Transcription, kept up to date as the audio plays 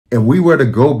if we were to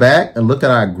go back and look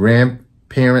at our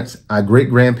grandparents, our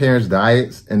great-grandparents'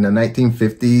 diets in the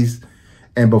 1950s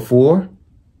and before,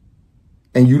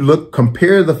 and you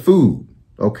compare the food,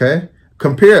 okay?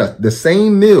 Compare the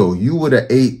same meal you would have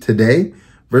ate today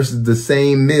versus the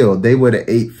same meal they would have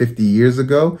ate 50 years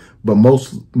ago. But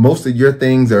most of your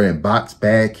things are in box,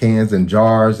 bag, cans, and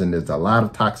jars. And there's a lot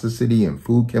of toxicity and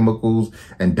food chemicals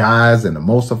and dyes and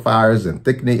emulsifiers and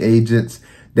thickening agents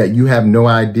that you have no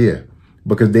idea,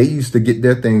 because they used to get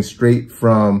their things straight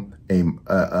from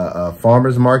a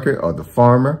farmer's market or the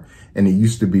farmer. And it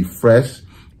used to be fresh,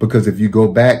 because if you go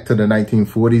back to the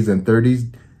 1940s and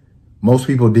 30s, most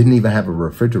people didn't even have a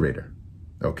refrigerator,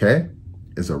 okay?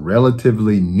 It's a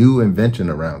relatively new invention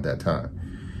around that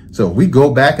time. So if we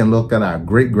go back and look at our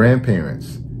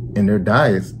great-grandparents and their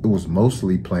diets, it was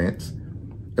mostly plants.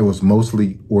 It was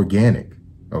mostly organic,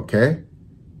 okay?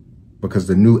 Because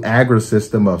the new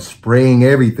agri-system of spraying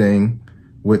everything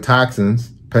with toxins,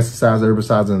 pesticides,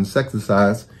 herbicides, and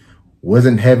insecticides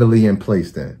wasn't heavily in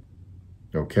place then,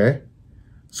 okay?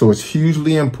 So it's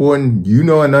hugely important, you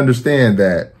know, and understand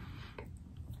that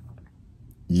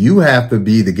you have to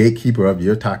be the gatekeeper of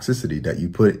your toxicity that you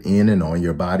put in and on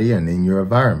your body and in your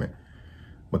environment,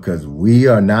 because we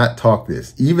are not taught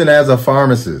this. Even as a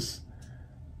pharmacist,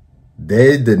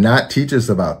 they did not teach us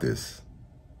about this,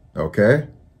 okay?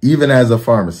 Even as a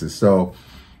pharmacist. So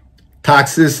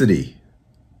toxicity,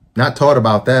 not taught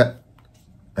about that.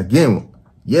 Again,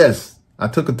 yes, I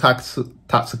took a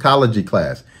toxicology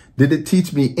class. Did it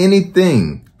teach me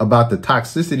anything about the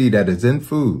toxicity that is in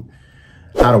food?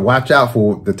 How to watch out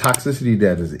for the toxicity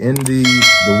that is in the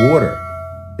water,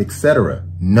 etc.?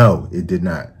 No, it did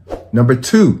not.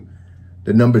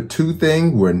 The number two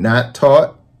thing we're not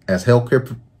taught as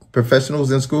healthcare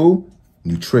professionals in school,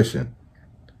 nutrition.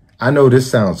 I know this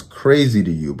sounds crazy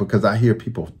to you, because I hear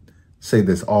people say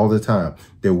this all the time.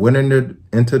 They went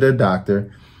into their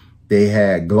doctor. They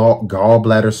had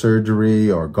gallbladder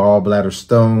surgery or gallbladder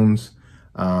stones.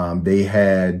 They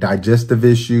had digestive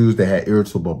issues. They had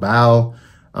irritable bowel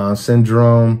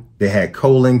syndrome. They had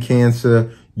colon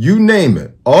cancer. You name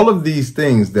it. All of these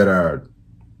things that are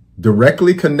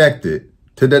directly connected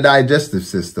to the digestive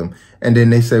system. And then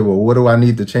they say, well, what do I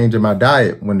need to change in my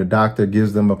diet? When the doctor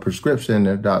gives them a prescription,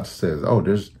 the doctor says, oh,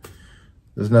 there's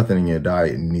nothing in your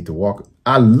diet and you need to walk.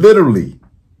 I literally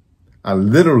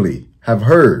have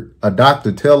heard a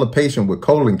doctor tell a patient with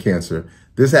colon cancer,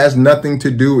 this has nothing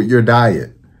to do with your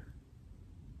diet.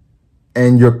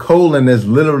 And your colon is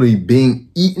literally being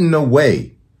eaten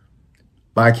away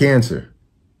by cancer.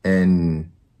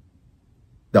 And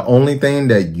the only thing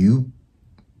that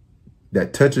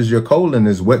touches your colon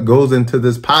is what goes into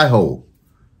this pie hole.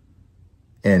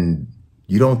 And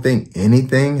you don't think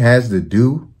anything has to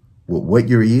do with what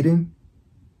you're eating?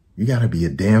 You got to be a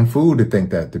damn fool to think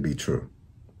that to be true.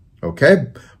 Okay?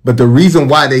 But the reason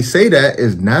why they say that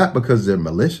is not because they're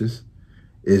malicious.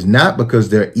 It's not because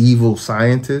they're evil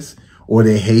scientists or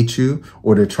they hate you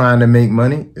or they're trying to make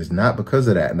money. It's not because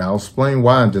of that. And I'll explain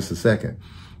why in just a second.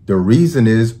 The reason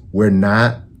is we're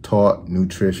not taught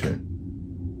nutrition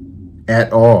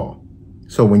at all.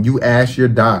 So when you ask your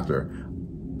doctor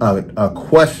a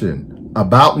question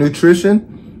about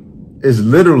nutrition, it's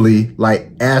literally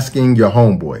like asking your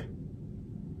homeboy.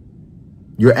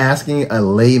 You're asking a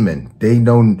layman.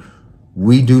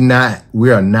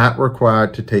 We are not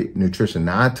required to take nutrition.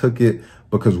 Now, I took it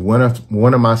because one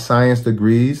of my science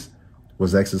degrees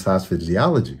was exercise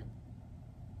physiology.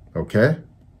 Okay?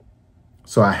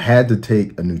 So I had to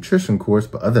take a nutrition course,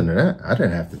 but other than that, I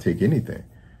didn't have to take anything.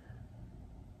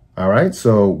 All right?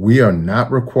 So we are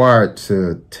not required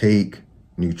to take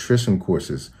nutrition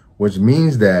courses, which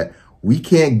means that we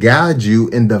can't guide you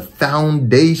in the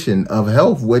foundation of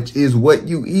health, which is what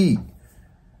you eat.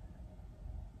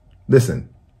 Listen,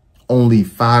 only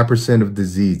 5% of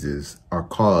diseases are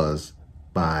caused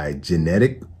by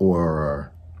genetic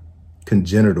or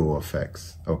congenital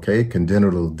effects, okay?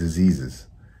 Congenital diseases.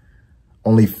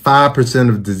 Only 5%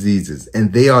 of diseases,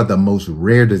 and they are the most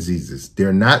rare diseases.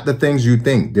 They're not the things you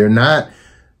think. They're not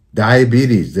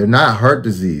diabetes. They're not heart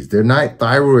disease. They're not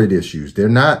thyroid issues. They're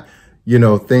not,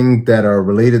 things that are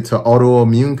related to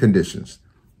autoimmune conditions.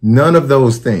 None of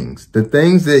those things. The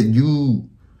things that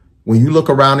when you look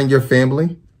around in your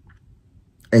family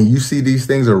and you see these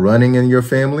things are running in your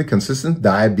family, consistent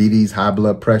diabetes, high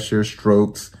blood pressure,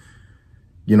 strokes,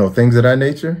 things of that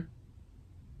nature.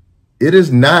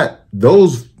 Those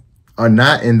are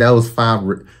not in those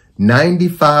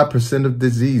 95% of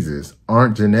diseases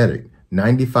aren't genetic.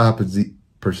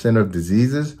 95% of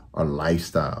diseases are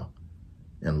lifestyle.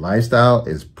 And lifestyle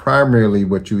is primarily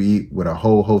what you eat with a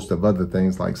whole host of other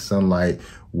things like sunlight,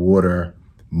 water,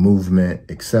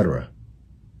 movement, etc.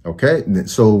 Okay,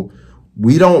 so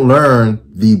we don't learn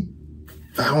the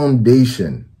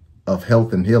foundation of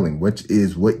health and healing, which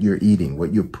is what you're eating,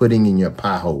 what you're putting in your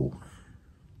pie hole.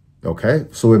 Okay,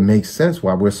 so it makes sense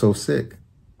why we're so sick.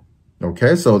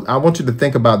 Okay, so I want you to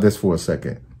think about this for a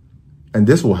second, and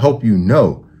this will help you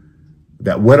know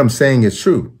that what I'm saying is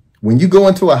true. When you go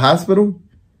into a hospital,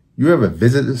 you ever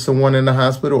visited someone in the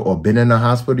hospital or been in the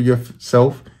hospital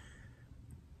yourself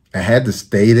and had to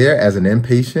stay there as an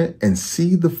inpatient and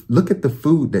look at the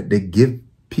food that they give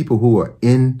people who are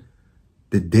in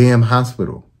the damn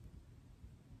hospital.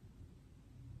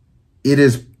 It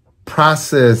is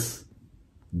processed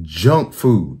junk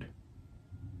food.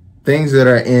 Things that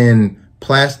are in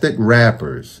plastic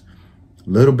wrappers, a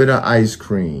little bit of ice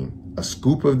cream, a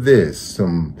scoop of this,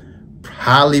 some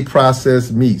highly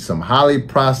processed meat, some highly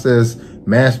processed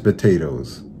mashed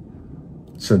potatoes,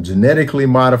 some genetically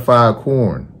modified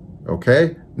corn.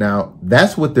 Okay, now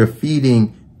that's what they're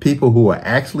feeding people who are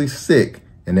actually sick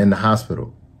and in the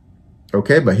hospital.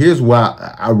 Okay, but here's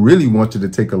why I really want you to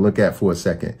take a look at for a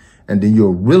second, and then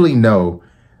you'll really know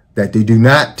that they do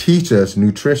not teach us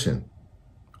nutrition.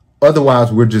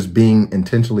 Otherwise, we're just being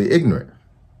intentionally ignorant.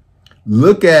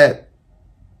 Look at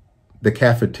the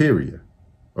cafeteria,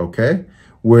 okay,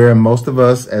 where most of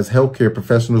us as healthcare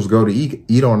professionals go to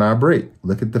eat on our break.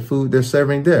 Look at the food they're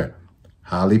serving there.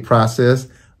 Highly processed,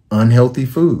 unhealthy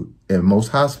food in most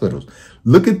hospitals.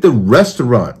 Look at the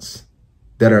restaurants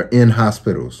that are in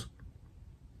hospitals.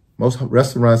 Most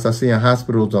restaurants I see in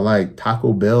hospitals are like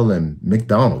Taco Bell and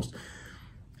McDonald's.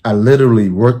 I literally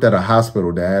worked at a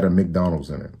hospital that had a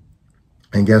McDonald's in it.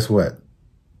 And guess what?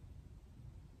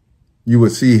 You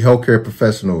would see healthcare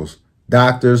professionals,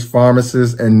 doctors,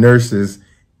 pharmacists, and nurses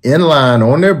in line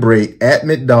on their break at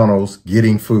McDonald's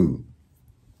getting food.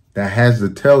 That has to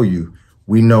tell you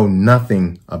we know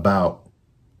nothing about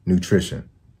nutrition.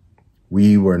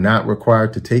 We were not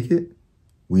required to take it.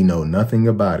 We know nothing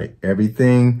about it.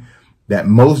 Everything that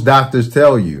most doctors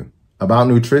tell you about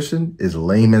nutrition is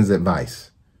layman's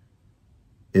advice.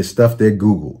 It's stuff they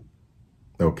Googled.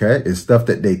 Okay? It's stuff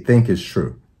that they think is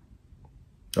true.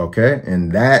 Okay?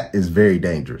 And that is very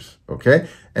dangerous. Okay?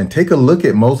 And take a look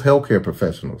at most healthcare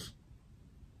professionals.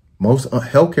 Most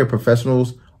healthcare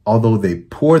professionals, although they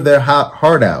pour their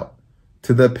heart out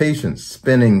to their patients,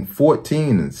 spending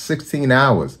 14 and 16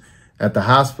 hours at the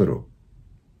hospital,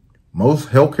 most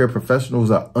healthcare professionals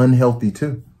are unhealthy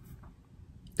too.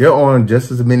 They're on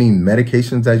just as many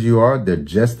medications as you are. They're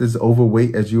just as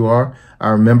overweight as you are. I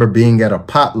remember being at a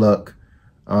potluck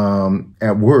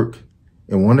at work,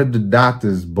 and one of the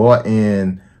doctors brought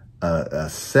in a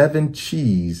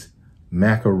 7-cheese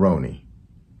macaroni.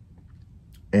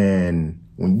 And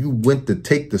when you went to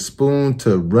take the spoon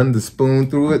to run the spoon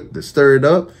through it, to stir it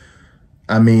up,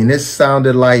 I mean, it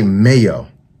sounded like mayo.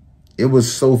 It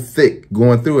was so thick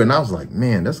going through it. And I was like,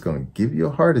 man, that's going to give you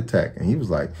a heart attack. And he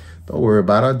was like, don't worry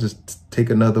about it. I'll just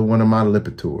take another one of my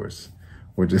Lipitor's,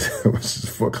 which is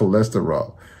for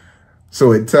cholesterol.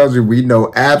 So it tells you we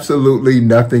know absolutely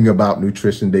nothing about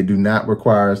nutrition. They do not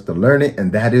require us to learn it.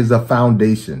 And that is a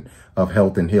foundation of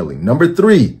health and healing. Number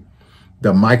 3,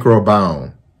 the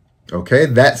microbiome. Okay,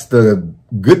 that's the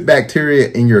good bacteria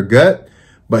in your gut.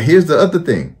 But here's the other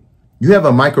thing. You have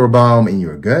a microbiome in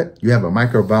your gut. You have a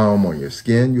microbiome on your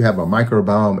skin. You have a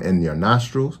microbiome in your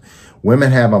nostrils.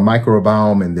 Women have a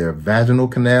microbiome in their vaginal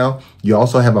canal. You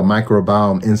also have a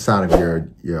microbiome inside of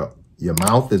your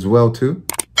mouth as well too.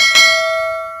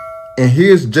 And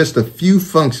here's just a few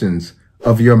functions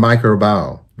of your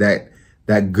microbiome,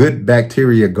 that good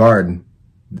bacteria garden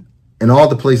in all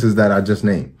the places that I just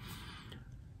named.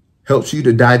 Helps you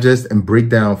to digest and break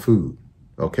down food.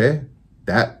 Okay,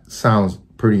 that sounds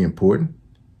pretty important,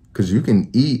 because you can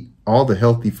eat all the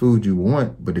healthy food you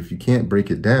want, but if you can't break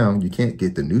it down, you can't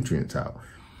get the nutrients out.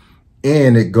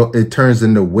 And it turns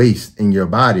into waste in your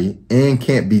body and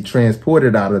can't be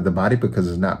transported out of the body because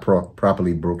it's not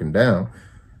properly broken down.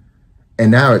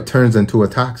 And now it turns into a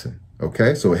toxin.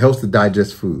 Okay, so it helps to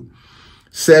digest food.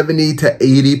 70 to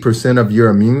 80% of your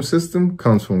immune system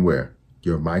comes from where?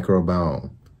 Your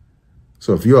microbiome.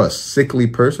 So if you're a sickly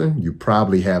person, you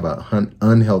probably have an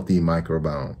unhealthy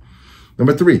microbiome.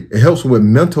 Number 3, it helps with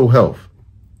mental health.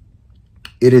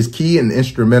 It is key and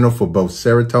instrumental for both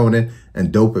serotonin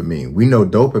and dopamine. We know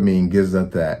dopamine gives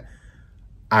us that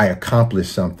I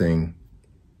accomplished something,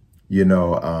 you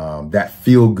know, that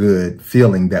feel good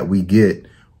feeling that we get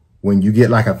when you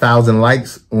get like 1,000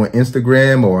 likes on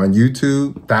Instagram or on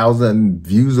YouTube, 1,000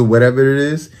 views or whatever it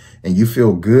is. And you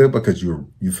feel good because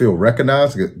you feel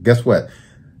recognized. Guess what?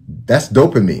 That's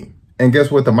dopamine. And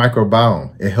guess what? The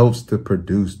microbiome, it helps to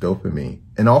produce dopamine.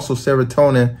 and also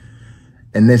serotonin.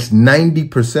 And it's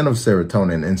 90% of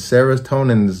serotonin. And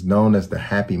serotonin is known as the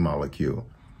happy molecule.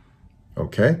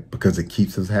 Okay? Because it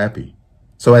keeps us happy.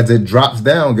 So as it drops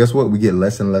down, guess what? We get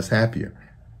less and less happier.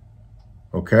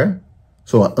 Okay?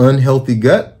 So an unhealthy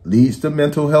gut leads to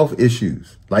mental health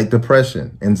issues like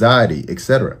depression, anxiety,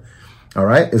 etc. All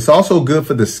right? It's also good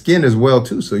for the skin as well,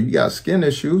 too. So you got skin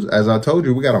issues. As I told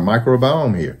you, we got a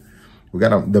microbiome here. We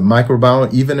got the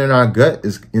microbiome, even in our gut,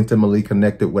 is intimately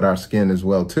connected with our skin as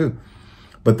well, too.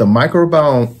 But the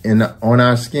microbiome on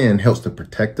our skin helps to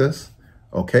protect us,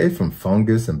 okay, from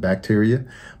fungus and bacteria.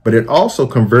 But it also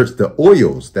converts the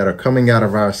oils that are coming out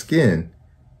of our skin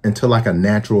into like a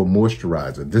natural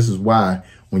moisturizer. This is why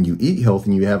when you eat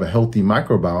healthy and you have a healthy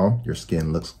microbiome, your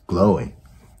skin looks glowing.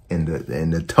 And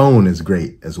the tone is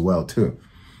great as well, too.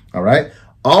 All right.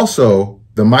 Also,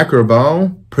 the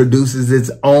microbiome produces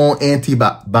its own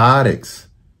antibiotics,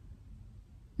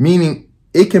 meaning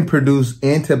it can produce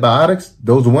antibiotics,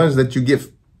 those ones that you get,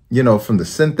 you know, from the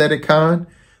synthetic kind,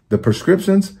 the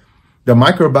prescriptions. The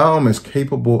microbiome is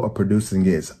capable of producing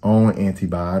its own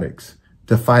antibiotics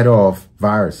to fight off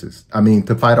viruses.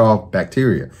 To fight off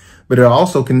bacteria. But it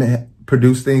also can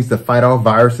produce things to fight off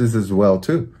viruses as well,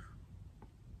 too.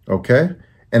 Okay?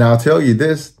 And I'll tell you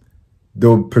this,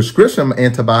 the prescription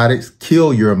antibiotics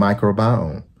kill your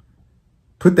microbiome.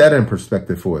 Put that in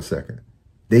perspective for a second.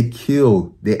 They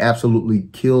absolutely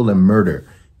kill and murder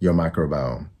your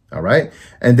microbiome. All right.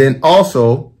 And then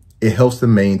also it helps to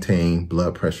maintain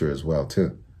blood pressure as well,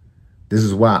 too. This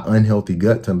is why unhealthy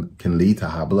gut can lead to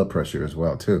high blood pressure as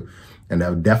well, too. And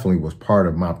that definitely was part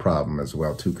of my problem as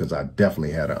well, too, because I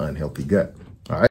definitely had an unhealthy gut.